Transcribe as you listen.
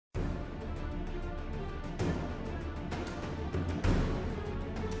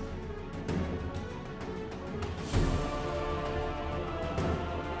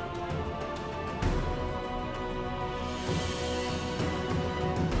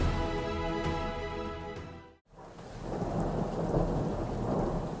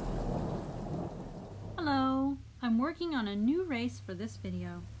working on a new race for this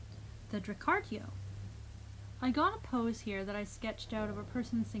video, the Dracartio. I got a pose here that I sketched out of a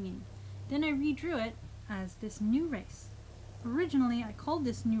person singing. Then I redrew it as this new race. Originally, I called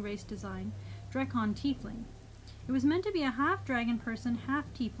this new race design Drakon Tiefling. It was meant to be a half dragon person, half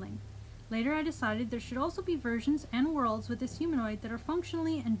tiefling. Later I decided there should also be versions and worlds with this humanoid that are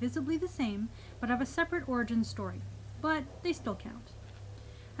functionally and visibly the same, but have a separate origin story. But they still count.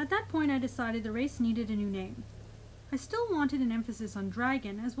 At that point I decided the race needed a new name. I still wanted an emphasis on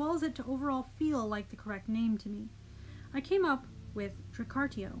dragon, as well as it to overall feel like the correct name to me. I came up with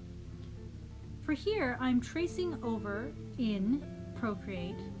Dracartio. For here, I'm tracing over in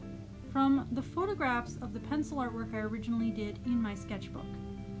Procreate from the photographs of the pencil artwork I originally did in my sketchbook.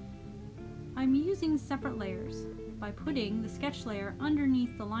 I'm using separate layers by putting the sketch layer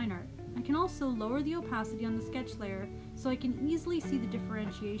underneath the line art. I can also lower the opacity on the sketch layer so I can easily see the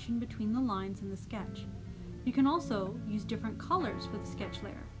differentiation between the lines in the sketch. You can also use different colors for the sketch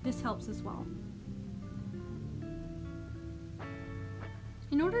layer. This helps as well.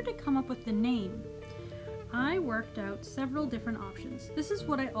 In order to come up with the name, I worked out several different options. This is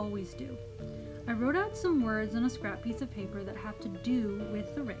what I always do. I wrote out some words on a scrap piece of paper that have to do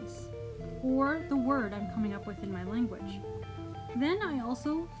with the race, or the word I'm coming up with in my language. Then I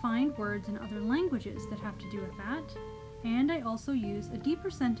also find words in other languages that have to do with that, and I also use a D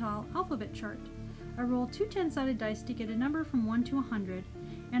percentile alphabet chart. I roll two 10-sided dice to get a number from 1 to 100,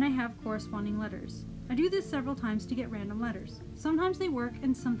 and I have corresponding letters. I do this several times to get random letters. Sometimes they work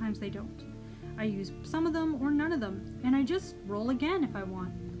and sometimes they don't. I use some of them or none of them, and I just roll again if I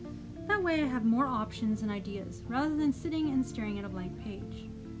want. That way I have more options and ideas, rather than sitting and staring at a blank page.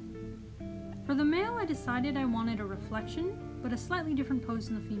 For the male, I decided I wanted a reflection, but a slightly different pose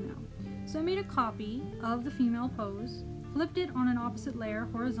than the female. So I made a copy of the female pose, flipped it on an opposite layer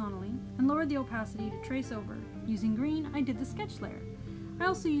horizontally, and lowered the opacity to trace over. Using green, I did the sketch layer. I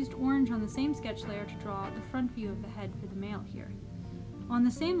also used orange on the same sketch layer to draw the front view of the head for the male here. On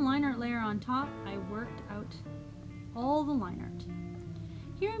the same line art layer on top, I worked out all the line art.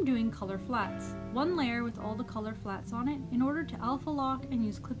 Here I'm doing color flats, one layer with all the color flats on it in order to alpha lock and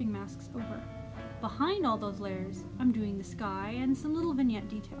use clipping masks over. Behind all those layers, I'm doing the sky and some little vignette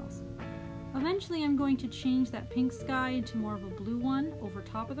details. Eventually I'm going to change that pink sky into more of a blue one over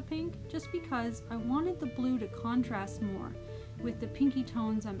top of the pink, just because I wanted the blue to contrast more with the pinky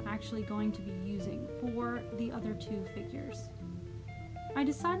tones I'm actually going to be using for the other two figures. I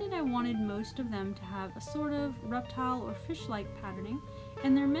decided I wanted most of them to have a sort of reptile or fish-like patterning,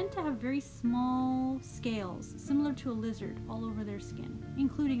 and they're meant to have very small scales, similar to a lizard, all over their skin,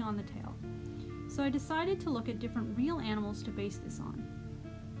 including on the tail. So I decided to look at different real animals to base this on.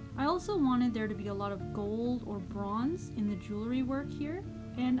 I also wanted there to be a lot of gold or bronze in the jewelry work here,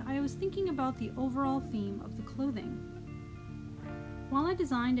 and I was thinking about the overall theme of the clothing. While I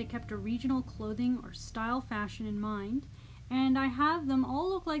designed, I kept a regional clothing or style fashion in mind, and I have them all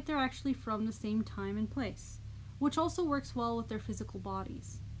look like they're actually from the same time and place, which also works well with their physical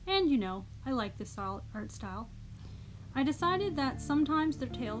bodies. And you know, I like this art style. I decided that sometimes their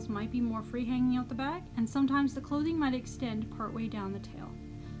tails might be more free hanging out the back, and sometimes the clothing might extend partway down the tail,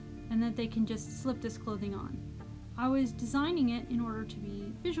 and that they can just slip this clothing on. I was designing it in order to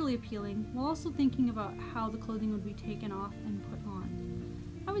be visually appealing, while also thinking about how the clothing would be taken off and put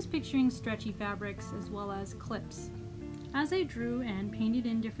on. I was picturing stretchy fabrics as well as clips. As I drew and painted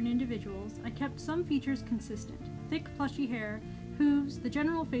in different individuals, I kept some features consistent. Thick, plushy hair, hooves, the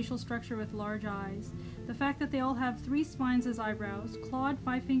general facial structure with large eyes, the fact that they all have 3 spines as eyebrows, clawed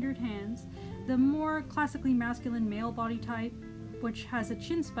 5-fingered hands, the more classically masculine male body type, which has a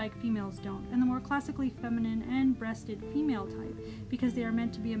chin spike females don't, and the more classically feminine and breasted female type, because they are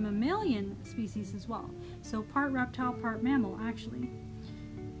meant to be a mammalian species as well, so part reptile, part mammal actually.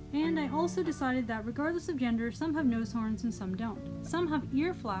 And I also decided that regardless of gender, some have nose horns and some don't. Some have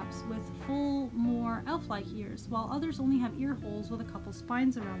ear flaps with full, more elf-like ears, while others only have ear holes with a couple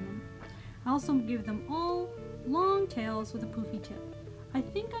spines around them. I also give them all long tails with a poofy tip. I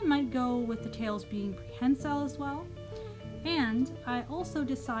think I might go with the tails being prehensile as well. And I also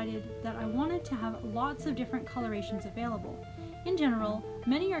decided that I wanted to have lots of different colorations available. In general,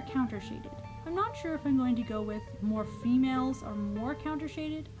 many are counter-shaded. I'm not sure if I'm going to go with more females or more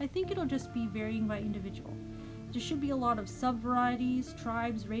counter-shaded. I think it'll just be varying by individual. There should be a lot of sub-varieties,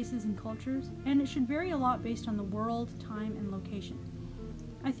 tribes, races, and cultures, and it should vary a lot based on the world, time, and location.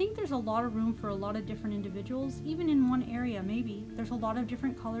 I think there's a lot of room for a lot of different individuals. Even in one area, maybe, there's a lot of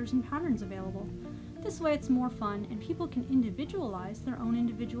different colors and patterns available. This way it's more fun, and people can individualize their own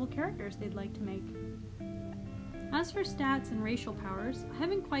individual characters they'd like to make. As for stats and racial powers, I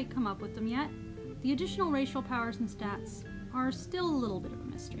haven't quite come up with them yet, The additional racial powers and stats are still a little bit of a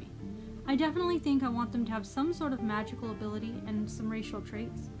mystery. I definitely think I want them to have some sort of magical ability and some racial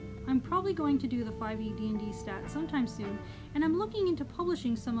traits. I'm probably going to do the 5e D&D stats sometime soon, and I'm looking into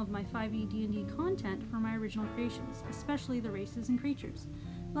publishing some of my 5e D&D content for my original creations, especially the races and creatures.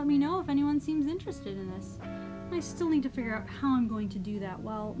 Let me know if anyone seems interested in this. I still need to figure out how I'm going to do that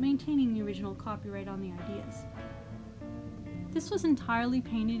while maintaining the original copyright on the ideas. This was entirely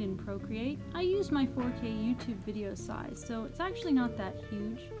painted in Procreate. I used my 4K YouTube video size, so it's actually not that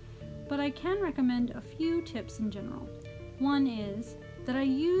huge, but I can recommend a few tips in general. One is that I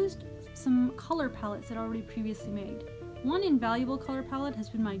used some color palettes that I already previously made. One invaluable color palette has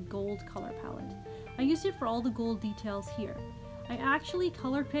been my gold color palette. I used it for all the gold details here. I actually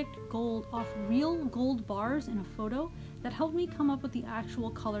color picked gold off real gold bars in a photo that helped me come up with the actual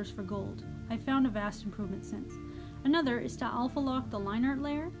colors for gold. I found a vast improvement since. Another is to alpha lock the line art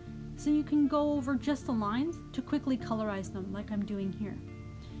layer so you can go over just the lines to quickly colorize them like I'm doing here.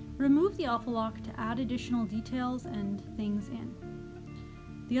 Remove the alpha lock to add additional details and things in.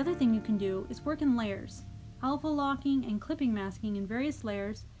 The other thing you can do is work in layers, alpha locking and clipping masking in various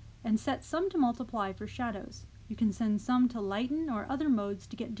layers, and set some to multiply for shadows. You can send some to lighten or other modes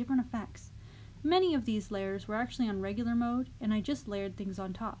to get different effects. Many of these layers were actually on regular mode, and I just layered things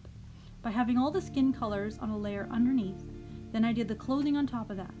on top. By having all the skin colors on a layer underneath, then I did the clothing on top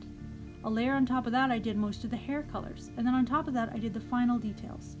of that. A layer on top of that I did most of the hair colors, and then on top of that I did the final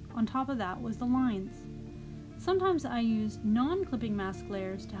details. On top of that was the lines. Sometimes I used non-clipping mask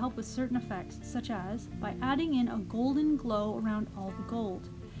layers to help with certain effects, such as by adding in a golden glow around all the gold.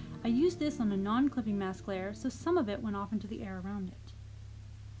 I used this on a non-clipping mask layer, so some of it went off into the air around it.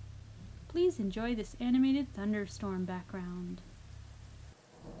 Please enjoy this animated thunderstorm background.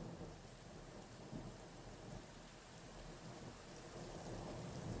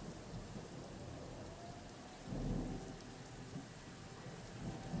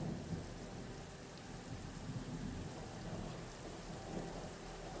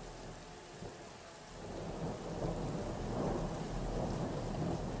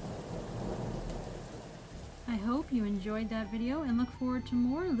 I hope you enjoyed that video and look forward to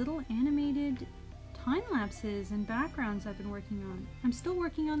more little animated time lapses and backgrounds I've been working on. I'm still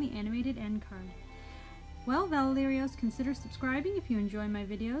working on the animated end card. Well, Valerios, consider subscribing if you enjoy my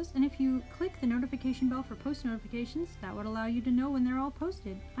videos, and if you click the notification bell for post notifications, that would allow you to know when they're all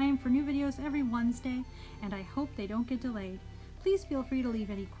posted. I am for new videos every Wednesday, and I hope they don't get delayed. Please feel free to leave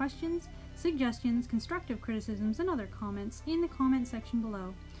any questions, suggestions, constructive criticisms, and other comments in the comment section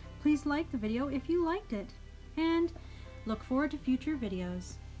below. Please like the video if you liked it, and look forward to future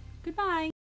videos. Goodbye!